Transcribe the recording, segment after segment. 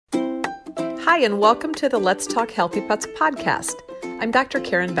Hi, and welcome to the Let's Talk Healthy Pets podcast. I'm Dr.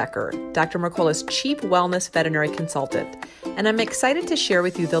 Karen Becker, Dr. Mercola's Chief Wellness Veterinary Consultant, and I'm excited to share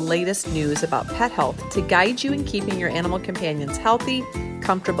with you the latest news about pet health to guide you in keeping your animal companions healthy,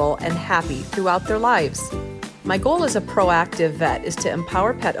 comfortable, and happy throughout their lives. My goal as a proactive vet is to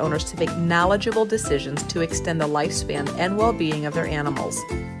empower pet owners to make knowledgeable decisions to extend the lifespan and well-being of their animals.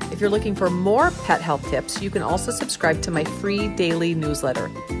 If you're looking for more pet health tips, you can also subscribe to my free daily newsletter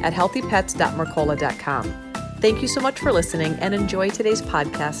at healthypets.mercola.com. Thank you so much for listening and enjoy today's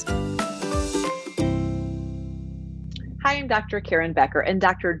podcast. Hi, I'm Dr. Karen Becker, and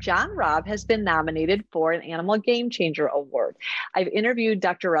Dr. John Robb has been nominated for an Animal Game Changer Award. I've interviewed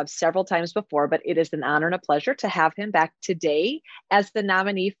Dr. Robb several times before, but it is an honor and a pleasure to have him back today as the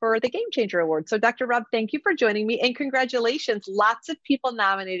nominee for the Game Changer Award. So Dr. Robb, thank you for joining me, and congratulations. Lots of people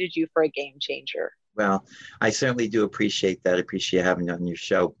nominated you for a Game Changer. Well, I certainly do appreciate that. I appreciate having you on your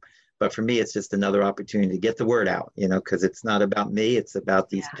show. But for me, it's just another opportunity to get the word out, because it's not about me. It's about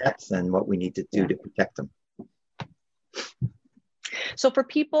these pets and what we need to do to protect them. So for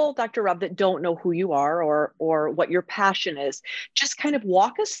people, Dr. Robb, that don't know who you are or what your passion is, just kind of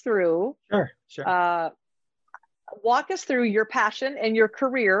walk us through. Sure. Walk us through your passion and your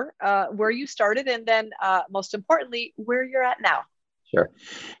career, where you started, and then most importantly, where you're at now. Sure.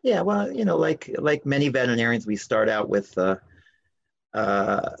 Yeah. Well, like many veterinarians, we start out with,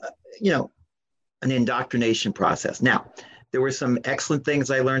 an indoctrination process. Now, there were some excellent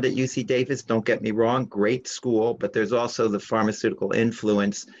things I learned at UC Davis. Don't get me wrong, great school, but there's also the pharmaceutical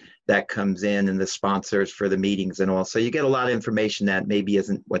influence that comes in and the sponsors for the meetings and all. So you get a lot of information that maybe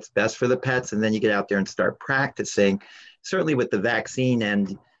isn't what's best for the pets. And then you get out there and start practicing. Certainly with the vaccine,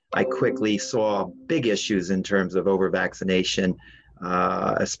 and I quickly saw big issues in terms of over-vaccination,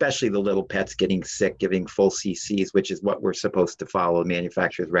 especially the little pets getting sick, giving full CCs, which is what we're supposed to follow,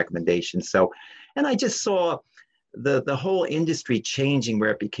 manufacturer's recommendations. So, and I just saw the whole industry changing, where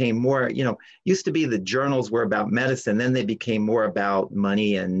it became more, used to be the journals were about medicine, then they became more about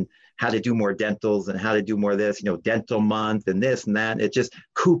money and how to do more dentals and how to do more of this, dental month and this and that. It just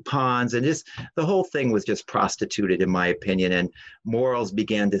coupons and just the whole thing was just prostituted, in my opinion, and morals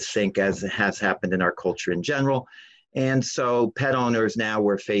began to sink, as has happened in our culture in general. And so pet owners now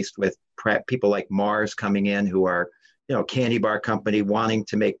were faced with people like Mars coming in, who are candy bar company wanting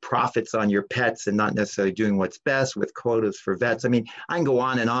to make profits on your pets and not necessarily doing what's best with quotas for vets. I mean, I can go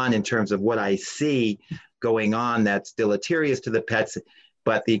on and on in terms of what I see going on that's deleterious to the pets,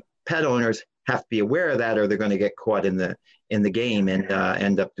 but the pet owners have to be aware of that, or they're going to get caught in the game and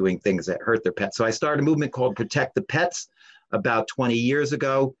end up doing things that hurt their pets. So I started a movement called Protect the Pets about 25 years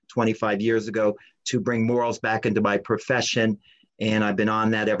ago, to bring morals back into my profession. And I've been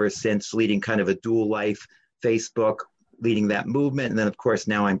on that ever since, leading kind of a dual life, Facebook, leading that movement. And then, of course,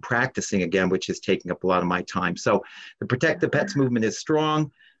 now I'm practicing again, which is taking up a lot of my time. So the Protect the Pets movement is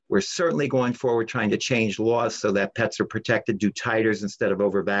strong. We're certainly going forward trying to change laws so that pets are protected, do titers instead of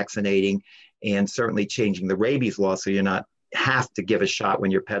over-vaccinating, and certainly changing the rabies law so you're not have to give a shot when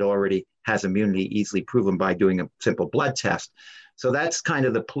your pet already has immunity, easily proven by doing a simple blood test. So that's kind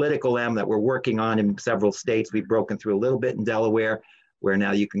of the political M that we're working on in several states. We've broken through a little bit in Delaware, where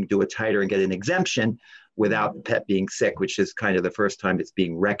now you can do a titer and get an exemption without the pet being sick, which is kind of the first time it's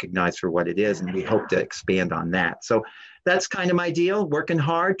being recognized for what it is. And we hope to expand on that. So that's kind of my deal, working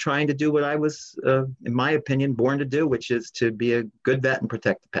hard, trying to do what I was, in my opinion, born to do, which is to be a good vet and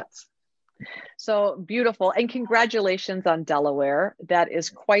protect the pets. So beautiful. And congratulations on Delaware. That is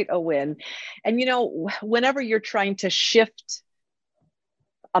quite a win. And, whenever you're trying to shift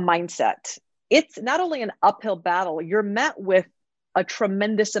a mindset, it's not only an uphill battle, you're met with a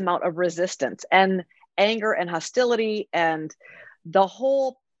tremendous amount of resistance and anger and hostility, and the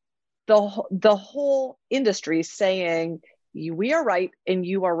whole industry saying we are right and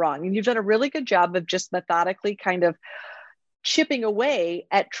you are wrong. And you've done a really good job of just methodically kind of chipping away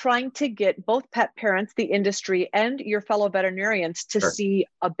at trying to get both pet parents, the industry, and your fellow veterinarians to see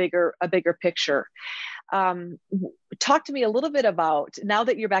a bigger picture. Talk to me a little bit about, now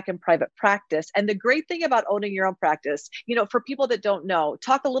that you're back in private practice, and the great thing about owning your own practice, for people that don't know,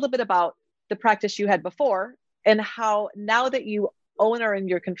 talk a little bit about the practice you had before and how now that you own or in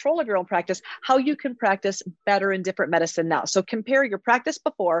your control of your own practice, how you can practice better in different medicine now. So compare your practice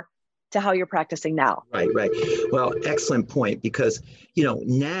before to how you're practicing now. Right. Well, excellent point, because,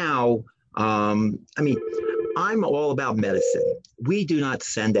 now, I'm all about medicine. We do not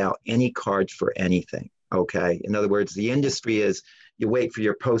send out any cards for anything. Okay. In other words, the industry is, you wait for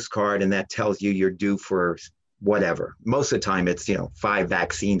your postcard and that tells you you're due for whatever. Most of the time it's, 5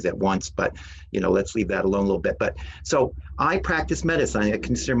 vaccines at once, but, let's leave that alone a little bit. But so I practice medicine. I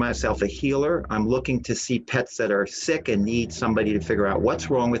consider myself a healer. I'm looking to see pets that are sick and need somebody to figure out what's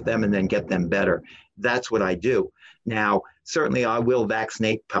wrong with them and then get them better. That's what I do. Now, certainly I will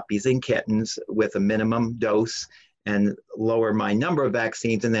vaccinate puppies and kittens with a minimum dose and lower my number of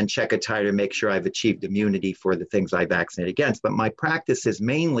vaccines and then check a titer to make sure I've achieved immunity for the things I vaccinate against. But my practice is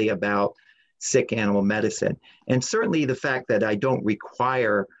mainly about sick animal medicine. And certainly the fact that I don't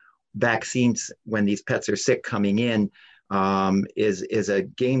require vaccines when these pets are sick coming in is a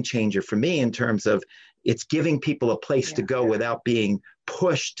game changer for me in terms of it's giving people a place to go without being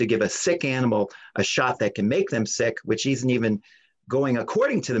pushed to give a sick animal a shot that can make them sick, which isn't even going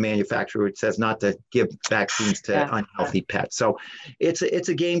according to the manufacturer, which says not to give vaccines to unhealthy pets. So it's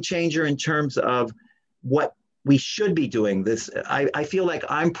a game changer in terms of what we should be doing. This, I feel like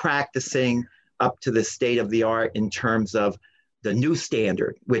I'm practicing up to the state of the art in terms of the new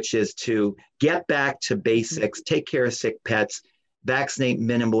standard, which is to get back to basics, take care of sick pets, vaccinate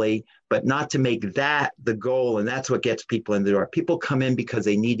minimally, but not to make that the goal. And that's what gets people in the door. People come in because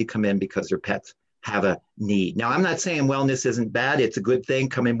they need to come in because their pets have a need. Now, I'm not saying wellness isn't bad. It's a good thing.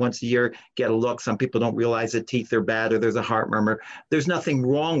 Come in once a year, get a look. Some people don't realize that teeth are bad or there's a heart murmur. There's nothing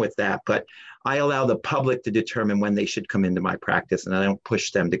wrong with that, but I allow the public to determine when they should come into my practice, and I don't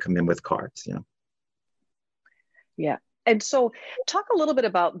push them to come in with cards, Yeah. And so talk a little bit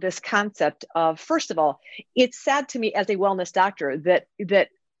about this concept of, first of all, it's sad to me as a wellness doctor that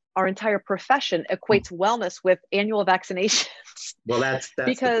our entire profession equates wellness with annual vaccinations. Well, that's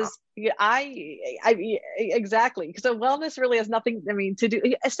because I exactly. So wellness really has nothing, to do.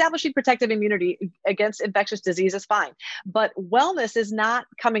 Establishing protective immunity against infectious disease is fine, but wellness is not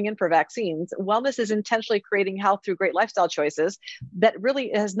coming in for vaccines. Wellness is intentionally creating health through great lifestyle choices that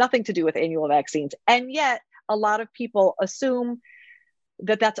really has nothing to do with annual vaccines. And yet a lot of people assume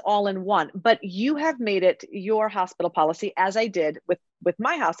that that's all in one, but you have made it your hospital policy, as I did with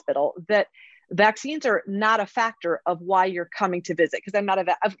my hospital, that vaccines are not a factor of why you're coming to visit. Because I'm not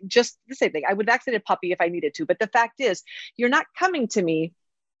just the same thing. I would vaccinate a puppy if I needed to, but the fact is, you're not coming to me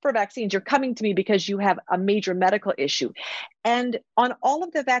for vaccines. You're coming to me because you have a major medical issue. And on all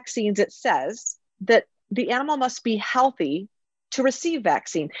of the vaccines, it says that the animal must be healthy to receive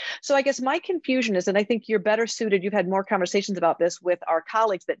vaccine. So I guess my confusion is, and I think you're better suited, you've had more conversations about this with our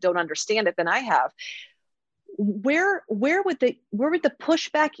colleagues that don't understand it than I have. Where would the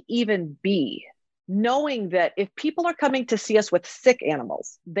pushback even be, knowing that if people are coming to see us with sick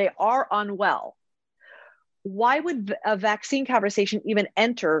animals, they are unwell? Why would a vaccine conversation even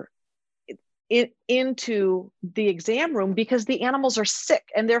enter into the exam room? Because the animals are sick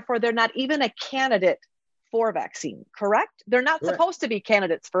and therefore they're not even a candidate for vaccine, correct? They're not supposed to be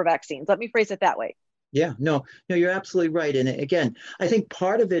candidates for vaccines. Let me phrase it that way. Yeah, no, you're absolutely right. And again, I think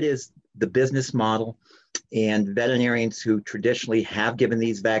part of it is the business model, and veterinarians who traditionally have given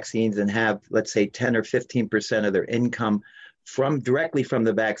these vaccines and have, let's say, 10 or 15% of their income directly from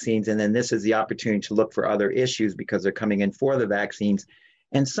the vaccines. And then this is the opportunity to look for other issues because they're coming in for the vaccines.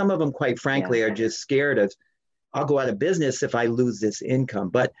 And some of them, quite frankly, are just scared of, I'll go out of business if I lose this income.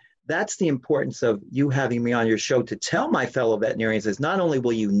 But that's the importance of you having me on your show to tell my fellow veterinarians is not only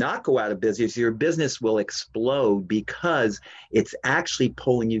will you not go out of business, your business will explode because it's actually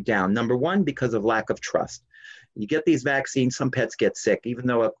pulling you down. Number one, because of lack of trust. You get these vaccines, some pets get sick, even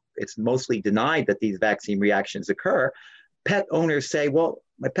though it's mostly denied that these vaccine reactions occur. Pet owners say, well,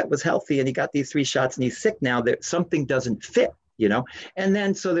 my pet was healthy and he got these 3 shots and he's sick now, that something doesn't fit. And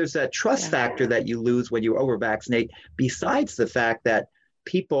then so there's that trust factor that you lose when you over vaccinate, besides the fact that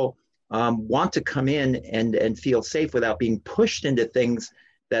people want to come in and feel safe without being pushed into things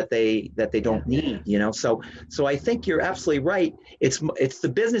that they don't need, So I think you're absolutely right. It's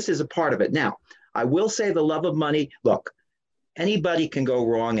the business is a part of it. Now, I will say the love of money. Look, anybody can go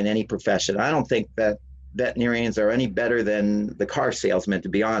wrong in any profession. I don't think that veterinarians are any better than the car salesman, to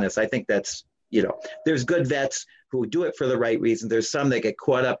be honest. I think that's, there's good vets who do it for the right reason. There's some that get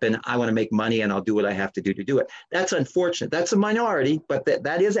caught up in, I want to make money and I'll do what I have to do it. That's unfortunate. That's a minority, but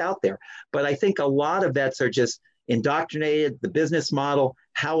that is out there. But I think a lot of vets are just indoctrinated, the business model,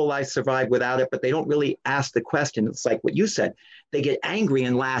 how will I survive without it? But they don't really ask the question. It's like what you said, they get angry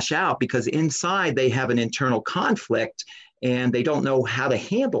and lash out because inside they have an internal conflict and they don't know how to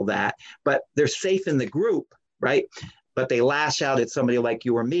handle that, but they're safe in the group, right? But they lash out at somebody like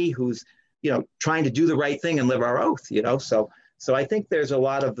you or me who's trying to do the right thing and live our oath, So I think there's a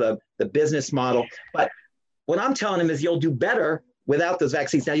lot of the business model. But what I'm telling them is you'll do better without those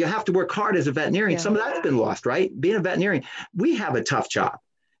vaccines. Now, you have to work hard as a veterinarian. Some of that's been lost, right? Being a veterinarian, we have a tough job.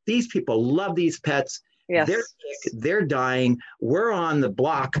 These people love these pets. They're Yes. sick, they're dying. We're on the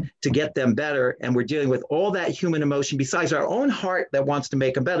block to get them better. And we're dealing with all that human emotion besides our own heart that wants to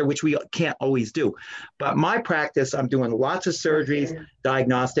make them better, which we can't always do. But my practice, I'm doing lots of surgeries,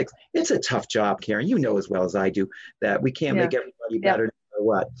 diagnostics. It's a tough job, Karen. You know as well as I do that we can't Yeah. make everybody Yeah. better no matter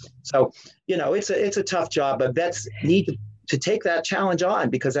what. So, it's a tough job, but vets need to take that challenge on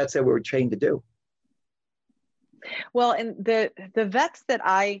because that's what we're trained to do. Well, and the vets that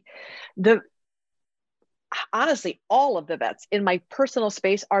honestly, all of the vets in my personal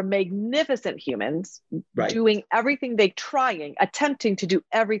space are magnificent humans, right. doing everything attempting to do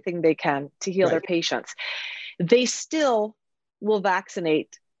everything they can to heal their patients. They still will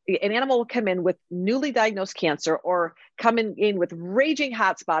vaccinate. An animal will come in with newly diagnosed cancer or come in with raging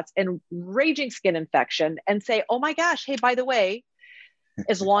hot spots and raging skin infection and say, oh my gosh, hey, by the way,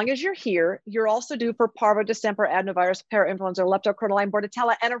 as long as you're here, you're also due for parvo, distemper, adenovirus, parainfluenza, leptococcus,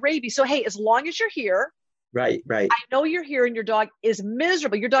 bordetella, and a rabies. So, hey, as long as you're here, right. I know you're here and your dog is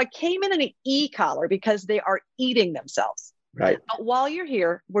miserable. Your dog came in an e-collar because they are eating themselves. Right. But while you're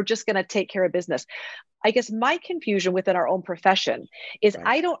here, we're just going to take care of business. I guess my confusion within our own profession is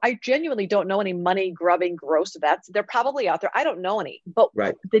I genuinely don't know any money grubbing gross vets. They're probably out there. I don't know any, but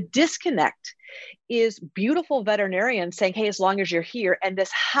the disconnect is beautiful veterinarians saying, hey, as long as you're here, and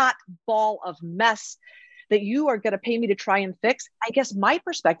this hot ball of mess that you are going to pay me to try and fix. I guess my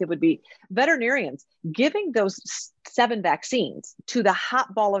perspective would be veterinarians giving those 7 vaccines to the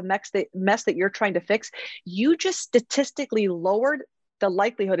hot ball of mess that you're trying to fix. You just statistically lowered the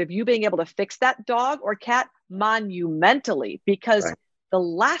likelihood of you being able to fix that dog or cat monumentally, because the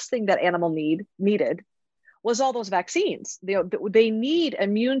last thing that animal needed was all those vaccines. They need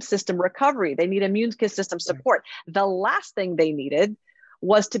immune system recovery. They need immune system support. The last thing they needed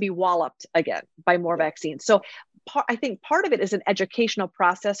was to be walloped again by more vaccines. So I think part of it is an educational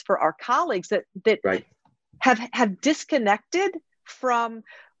process for our colleagues that have disconnected from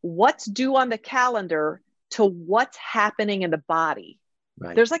what's due on the calendar to what's happening in the body.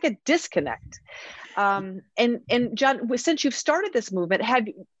 Right. There's like a disconnect. And John, since you've started this movement, have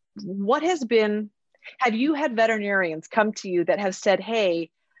you had veterinarians come to you that have said,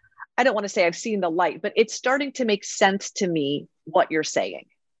 hey, I don't want to say I've seen the light, but it's starting to make sense to me what you're saying?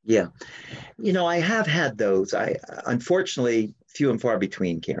 Yeah. I have had those. Unfortunately, few and far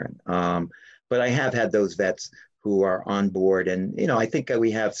between, Karen. But I have had those vets who are on board. And, I think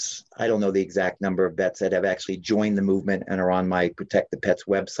we have, I don't know the exact number of vets that have actually joined the movement and are on my Protect the Pets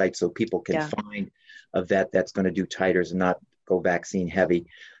website so people can find a vet that's going to do titers and not go vaccine heavy.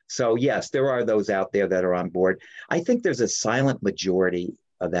 So yes, there are those out there that are on board. I think there's a silent majority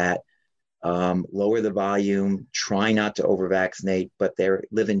of that. Lower the volume, try not to over-vaccinate, but they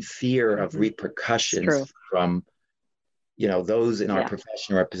live in fear of repercussions from those in our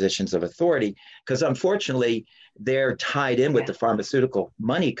profession or positions of authority, because unfortunately they're tied in with the pharmaceutical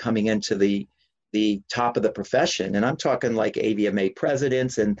money coming into the top of the profession. And I'm talking like AVMA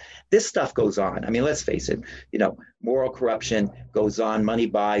presidents, and this stuff goes on. I mean, let's face it, moral corruption goes on, money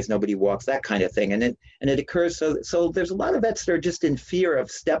buys, nobody walks, that kind of thing. And it occurs. So there's a lot of vets that are just in fear of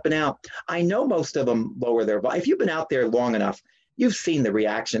stepping out. I know most of them lower their, if you've been out there long enough, you've seen the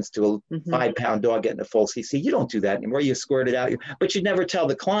reactions to a 5-pound dog getting a full CC. You don't do that anymore. You squirt it out, but you never tell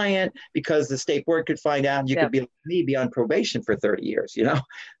the client because the state board could find out. And you could be on probation for 30 years,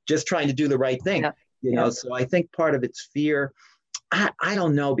 just trying to do the right thing, So I think part of it's fear. I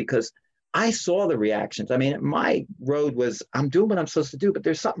don't know, because I saw the reactions. I mean, my road was, I'm doing what I'm supposed to do, but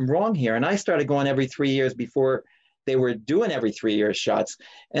there's something wrong here. And I started going every 3 years before they were doing every 3 year shots.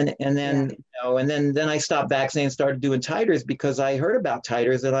 And then, and then I stopped vaccinating and started doing titers because I heard about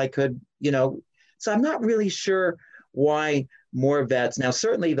titers and I could, so I'm not really sure why more vets. Now,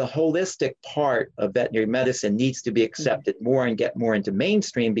 certainly the holistic part of veterinary medicine needs to be accepted more and get more into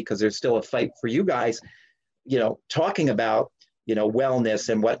mainstream, because there's still a fight for you guys, talking about, wellness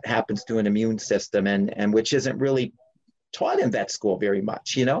and what happens to an immune system, and which isn't really taught in vet school very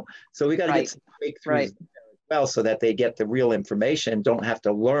much, so we got to get some breakthroughs well, so that they get the real information, don't have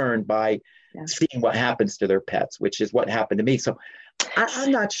to learn by seeing what happens to their pets, which is what happened to me. So I'm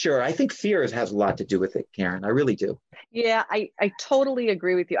not sure. I think fear has a lot to do with it, Karen. I really do. Yeah, I totally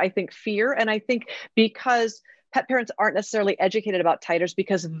agree with you. I think fear, and I think because pet parents aren't necessarily educated about titers,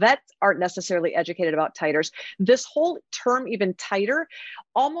 because vets aren't necessarily educated about titers, this whole term, even titer,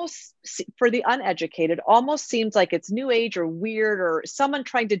 almost for the uneducated, almost seems like it's new age or weird or someone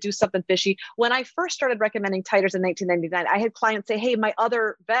trying to do something fishy. When I first started recommending titers in 1999, I had clients say, hey, my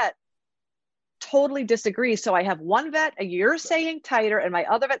other vet totally disagrees. So I have one vet a year saying titer and my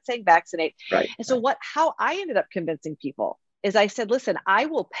other vet saying vaccinate. And so how I ended up convincing people is I said, listen, I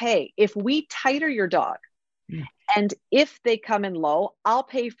will pay if we titer your dog. And if they come in low, I'll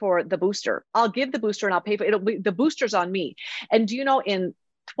pay for the booster. I'll give the booster and I'll pay for it. The booster's on me. And do you know, in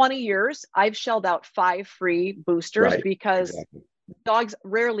 20 years, I've shelled out 5 free boosters because dogs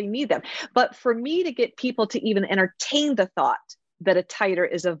rarely need them. But for me to get people to even entertain the thought that a titer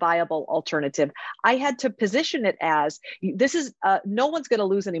is a viable alternative, I had to position it as this is no one's going to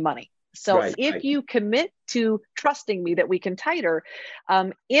lose any money. So if you commit to trusting me that we can titer,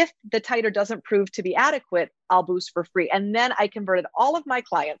 if the titer doesn't prove to be adequate, I'll boost for free. And then I converted all of my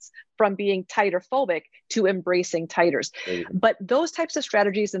clients from being titer phobic to embracing titers. But those types of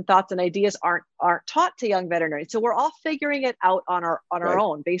strategies and thoughts and ideas aren't taught to young veterinarians. So we're all figuring it out on our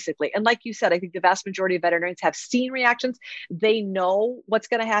own, basically. And like you said, I think the vast majority of veterinarians have seen reactions. They know what's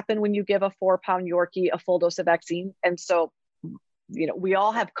going to happen when you give a 4-pound Yorkie a full dose of vaccine. And so we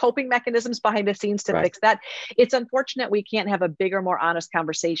all have coping mechanisms behind the scenes to fix that. It's unfortunate we can't have a bigger, more honest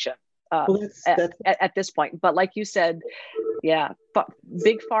conversation at this point. But like you said,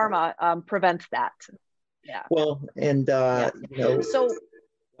 big pharma prevents that. Yeah. Well, and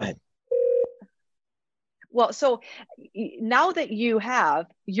so now that you have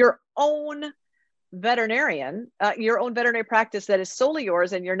your own veterinarian, your own veterinary practice that is solely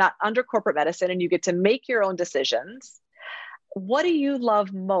yours, and you're not under corporate medicine, and you get to make your own decisions, what do you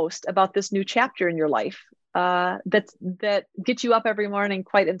love most about this new chapter in your life that gets you up every morning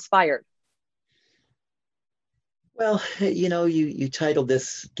quite inspired? Well, you titled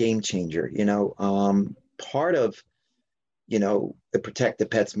this Game Changer. Part of the Protect the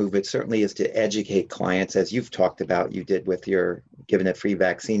Pets movement certainly is to educate clients, as you've talked about. You did with your giving a free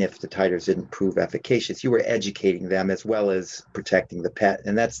vaccine if the titers didn't prove efficacious. You were educating them as well as protecting the pet,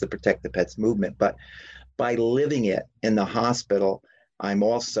 and that's the Protect the Pets movement. But by living it in the hospital, I'm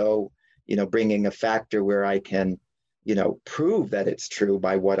also, bringing a factor where I can, prove that it's true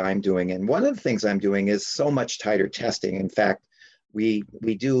by what I'm doing. And one of the things I'm doing is so much titer testing. In fact, we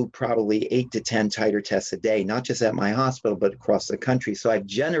do probably 8 to 10 titer tests a day, not just at my hospital, but across the country. So I've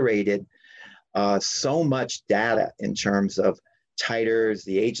generated so much data in terms of titers,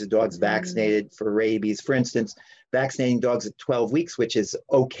 the age of the dogs vaccinated for rabies. For instance, vaccinating dogs at 12 weeks, which is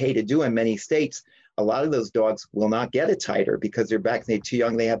okay to do in many states. A lot of those dogs will not get a titer because they're vaccinated too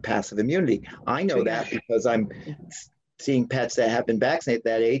young. They have passive immunity. I know that because I'm seeing pets that have been vaccinated at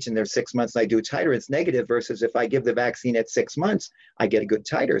that age and they're 6 months and I do a titer, it's negative, versus if I give the vaccine at 6 months, I get a good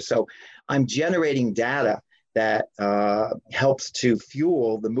titer. So I'm generating data that helps to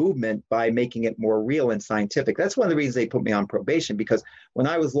fuel the movement by making it more real and scientific. That's one of the reasons they put me on probation, because when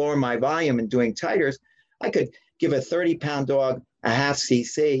I was lowering my volume and doing titers, I could give a 30-pound dog a half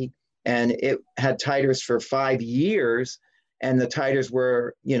cc, and it had titers for 5 years, and the titers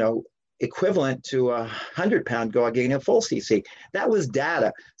were, equivalent to a 100-pound dog getting a full cc. That was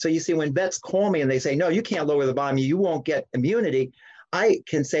data. So you see, when vets call me and they say, no, you can't lower the volume, you won't get immunity, I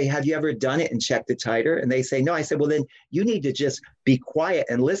can say, have you ever done it and checked the titer? And they say, no. I said, well, then you need to just be quiet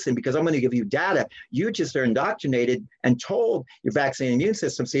and listen, because I'm going to give you data. You just are indoctrinated and told your vaccinated immune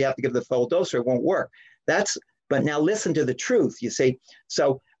system, so you have to give the full dose or it won't work. But now listen to the truth, you see.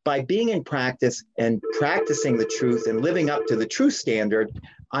 So by being in practice and practicing the truth and living up to the true standard,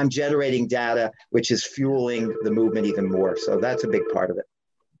 I'm generating data, which is fueling the movement even more. So that's a big part of it.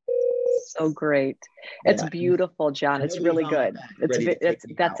 So great. It's beautiful, John. It's really good.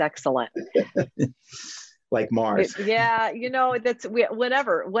 That's excellent. Like Mars. That's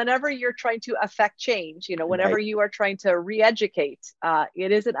whenever you're trying to affect change, whenever you are trying to re-educate,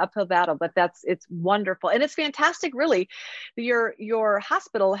 it is an uphill battle, but it's wonderful. And it's fantastic, really. Your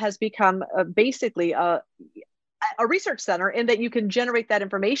hospital has become basically a research center, in that you can generate that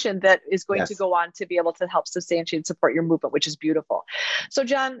information that is going to go on to be able to help substantiate and support your movement, which is beautiful. So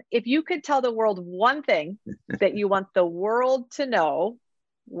John, if you could tell the world one thing that you want the world to know,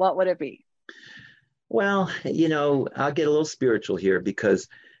 what would it be? Well, I'll get a little spiritual here, because,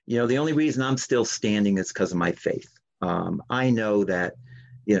 the only reason I'm still standing is because of my faith. I know that,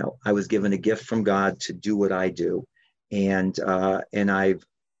 I was given a gift from God to do what I do. And I've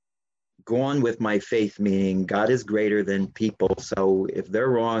gone with my faith, meaning God is greater than people. So if they're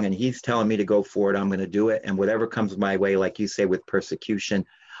wrong and he's telling me to go for it, I'm going to do it. And whatever comes my way, like you say, with persecution,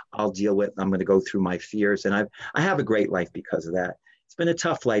 I'll deal with. I'm going to go through my fears. And I have a great life because of that. It's been a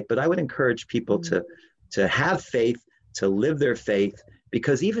tough life, but I would encourage people to have faith, to live their faith,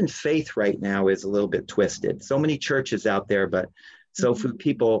 because even faith right now is a little bit twisted. So many churches out there, but so few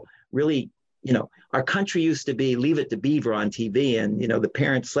people really our country used to be Leave It to Beaver on TV, and the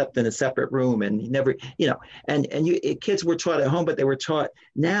parents slept in a separate room, and kids were taught at home, but they were taught.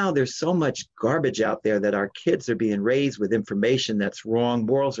 Now there's so much garbage out there that our kids are being raised with information that's wrong.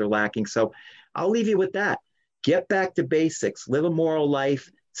 Morals are lacking. So I'll leave you with that. Get back to basics, live a moral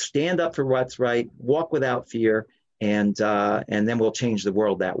life, stand up for what's right, walk without fear, and then we'll change the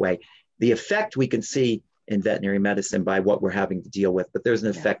world that way. The effect we can see in veterinary medicine by what we're having to deal with, but there's an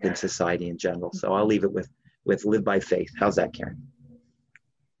effect in society in general. So I'll leave it with live by faith. How's that, Karen?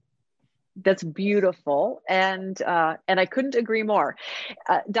 That's beautiful. And I couldn't agree more.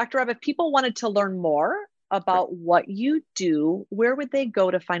 Dr. Rabb, if people wanted to learn more about what you do, where would they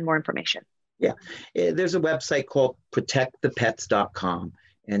go to find more information? Yeah, there's a website called protectthepets.com,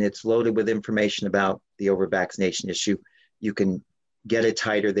 and it's loaded with information about the over-vaccination issue. You can get a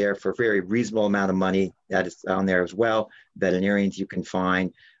titer there for a very reasonable amount of money. That is on there as well. Veterinarians you can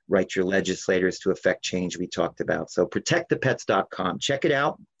find, write your legislators to affect change we talked about. So protectthepets.com. Check it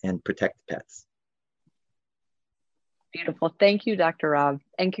out and protect the pets. Beautiful. Thank you, Dr. Rabb,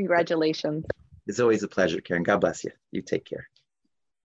 and congratulations. It's always a pleasure, Karen. God bless you. You take care.